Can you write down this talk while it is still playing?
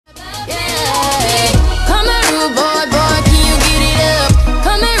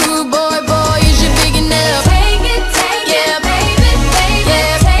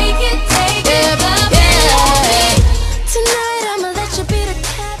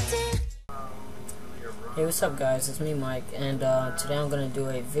Hey, what's up guys, it's me Mike, and today I'm going to do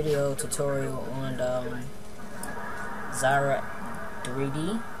a video tutorial on Xara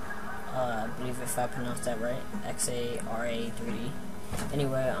 3D, I believe if I pronounced that right, Xara 3D.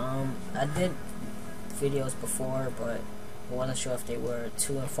 Anyway, I did videos before, but I wasn't sure if they were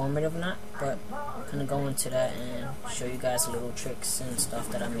too informative or not, but I'm going to go into that and show you guys little tricks and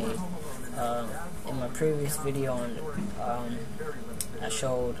stuff that I made. In my previous video on, I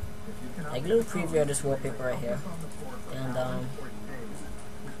showed like a little preview of this wallpaper right here, and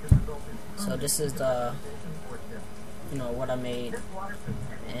so this is the what I made,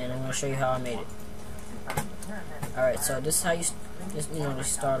 and I'm going to show you how I made it. Alright, so this is how you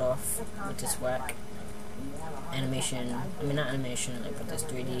just start off with this whack animation, not animation, but this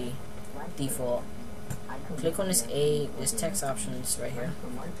 3D default. Click on this text options right here.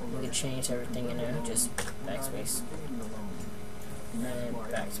 You can change everything in there, just backspace and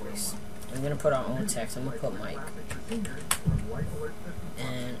backspace. I'm gonna put our own text. I'm gonna put Mike,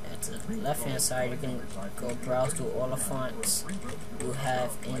 and at the left hand side you can go browse through all the fonts you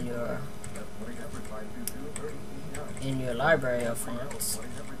have in your library of fonts.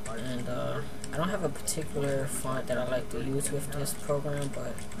 And I don't have a particular font that I like to use with this program,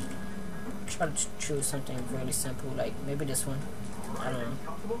 but try to choose something really simple, like maybe this one. I don't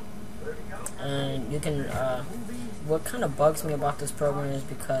know. And you can what kind of bugs me about this program is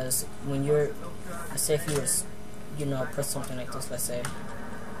because when let's say if you put something like this, let's say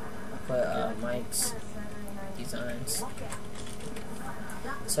put Mike's designs,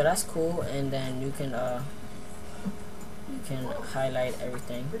 so that's cool, and then you can highlight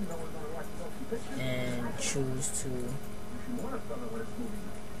everything and choose to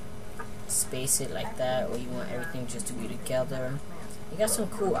space it like that, or you want everything just to be together. You got some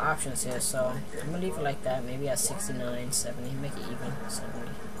cool options here, so I'm gonna leave it like that, maybe at 69, 70, make it even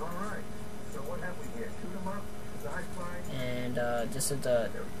 70. And this is the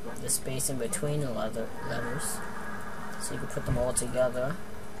space in between the letters, so you can put them all together.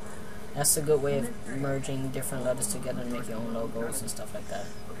 That's a good way of merging different letters together and make your own logos and stuff like that.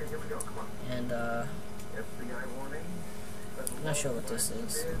 And I'm not sure what this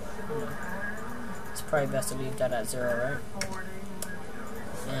is. It's probably best to leave that at 0, right?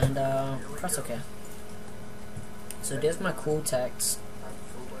 And press OK. So there's my cool text.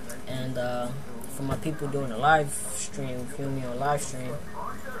 And for my people doing a live stream, viewing me on live stream,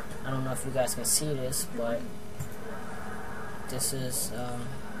 I don't know if you guys can see this, but this is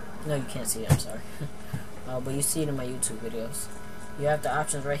no, you can't see it, I'm sorry. But you see it in my YouTube videos. You have the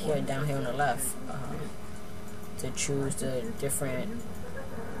options right here, down here on the left, to choose the different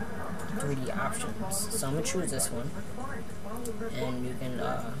 3D options. So I'm going to choose this one, and you can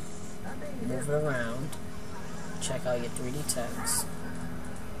move it around, check out your 3D text.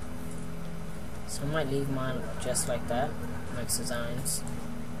 So I might leave mine just like that, Mike's designs.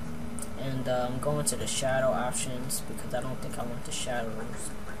 And I'm going to the shadow options because I don't think I want the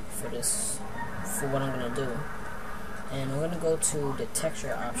shadows for what I'm going to do. And I'm going to go to the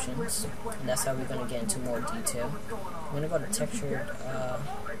texture options, and that's how we're going to get into more detail. I'm going to go to textured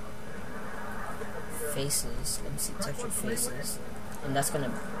faces. Let me see, textured faces, and that's going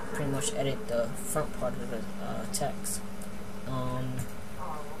to pretty much edit the front part of the text.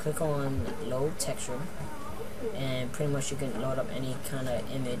 Click on load texture, and pretty much you can load up any kind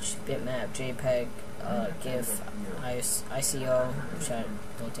of image, bitmap, JPEG, GIF, ICO, which I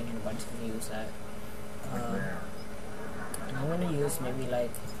don't think anybody's going to use that. And I'm going to use maybe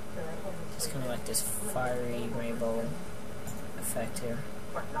like just kind of like this fiery rainbow effect here,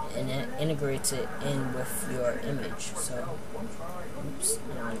 and it integrates it in with your image. So, oops,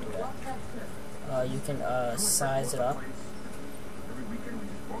 I don't want to do that. You can size it up.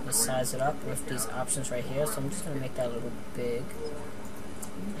 Just size it up with these options right here. So I'm just going to make that a little big,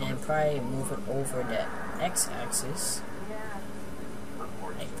 and probably move it over the x-axis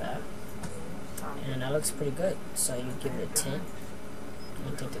like that. And that looks pretty good. So you give it a tint. I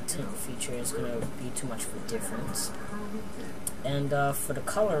don't think the tint feature is going to be too much of a difference. And for the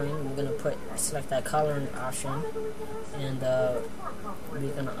coloring, we're going to select that coloring option, and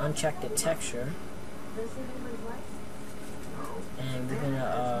we're going to uncheck the texture, and we're going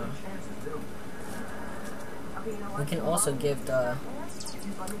to we can also give the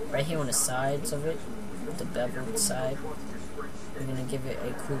right here on the sides of it, the beveled side, we're going to give it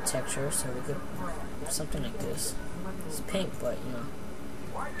a cool texture. So we could something like this. It's pink, but you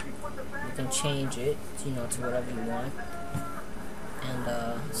can change it to whatever you want.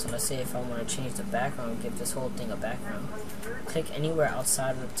 And so let's say if I want to change the background, give this whole thing a background, click anywhere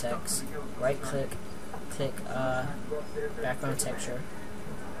outside of the text, right click, background texture,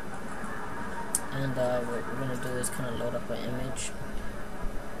 And what we're gonna do is kind of load up an image.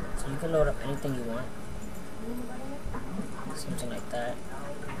 So you can load up anything you want, something like that.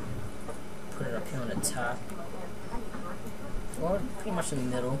 Put it up here on the top, or pretty much in the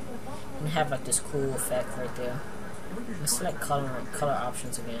middle, and have like this cool effect right there. And select color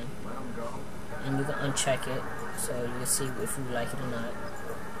options again, and you can uncheck it so you can see if you like it or not.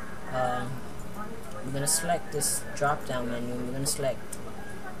 We're gonna select this drop down menu. We're gonna select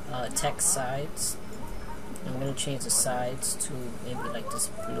text sides. I'm going to change the sides to maybe like this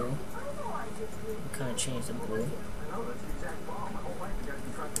blue. Kind of change the blue.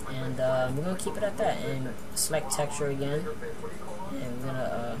 And we're going to keep it at that. And select texture again. And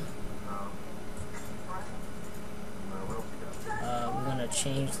we're going to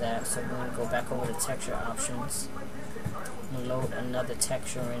change that. So we're going to go back over to texture options. I'm going to load another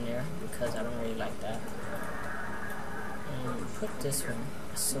texture in there because I don't really like that. And put this one.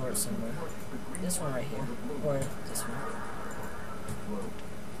 I saw it somewhere. This one right here, or this one.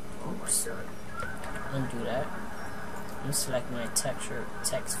 Oops. Undo that. And select my texture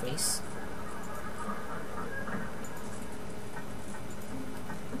text face.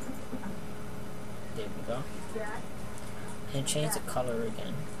 There we go. And change the color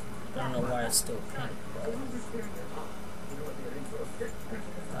again. I don't know why it's still pink,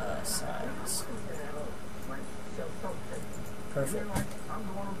 but sides. Perfect.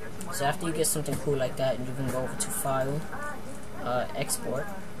 So after you get something cool like that, you can go over to File, Export,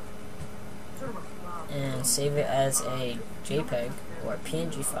 and save it as a JPEG or a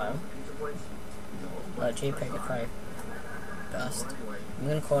PNG file. JPEG is probably best. I'm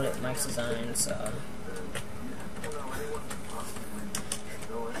gonna call it Mike's Designs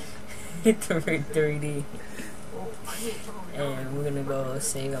 3D, and we're gonna go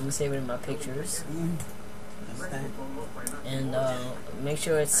save. I'm gonna save it in my pictures. And make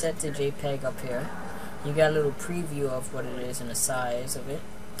sure it's set to JPEG up here. You got a little preview of what it is and the size of it.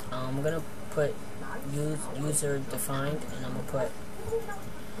 I'm gonna put user defined, and I'm gonna put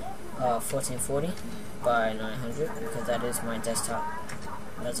 1440 by 900 because that is my desktop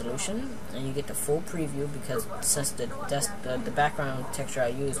resolution. And you get the full preview because since the background texture I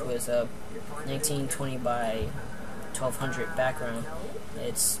used was 1920 by 1200 background,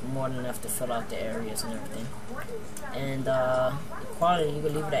 it's more than enough to fill out the areas and everything. And the quality, you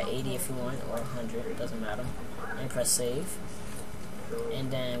can leave it at 80 if you want, or 100, it doesn't matter. And press save. And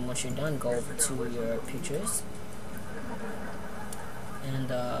then once you're done, go over to your pictures.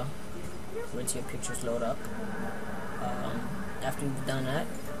 And once your pictures load up, after you've done that,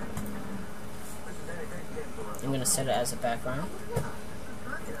 I'm going to set it as a background.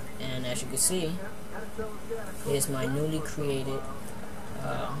 And as you can see, here's my newly created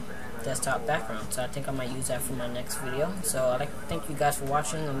desktop background. So I think I might use that for my next video. So I'd like to thank you guys for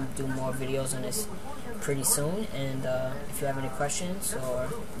watching. I'm going to do more videos on this pretty soon. And if you have any questions, or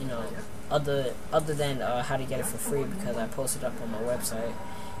other than how to get it for free, because I posted up on my website.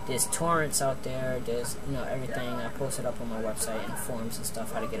 There's torrents out there, there's everything I posted up on my website, and forums and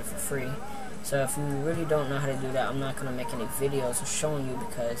stuff, how to get it for free. So if you really don't know how to do that, I'm not going to make any videos showing you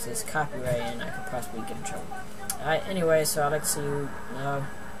because it's copyright and I could possibly get in trouble. Alright, anyway, so I'd like to see you,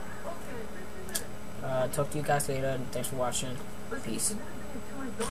 talk to you guys later, and thanks for watching. Peace.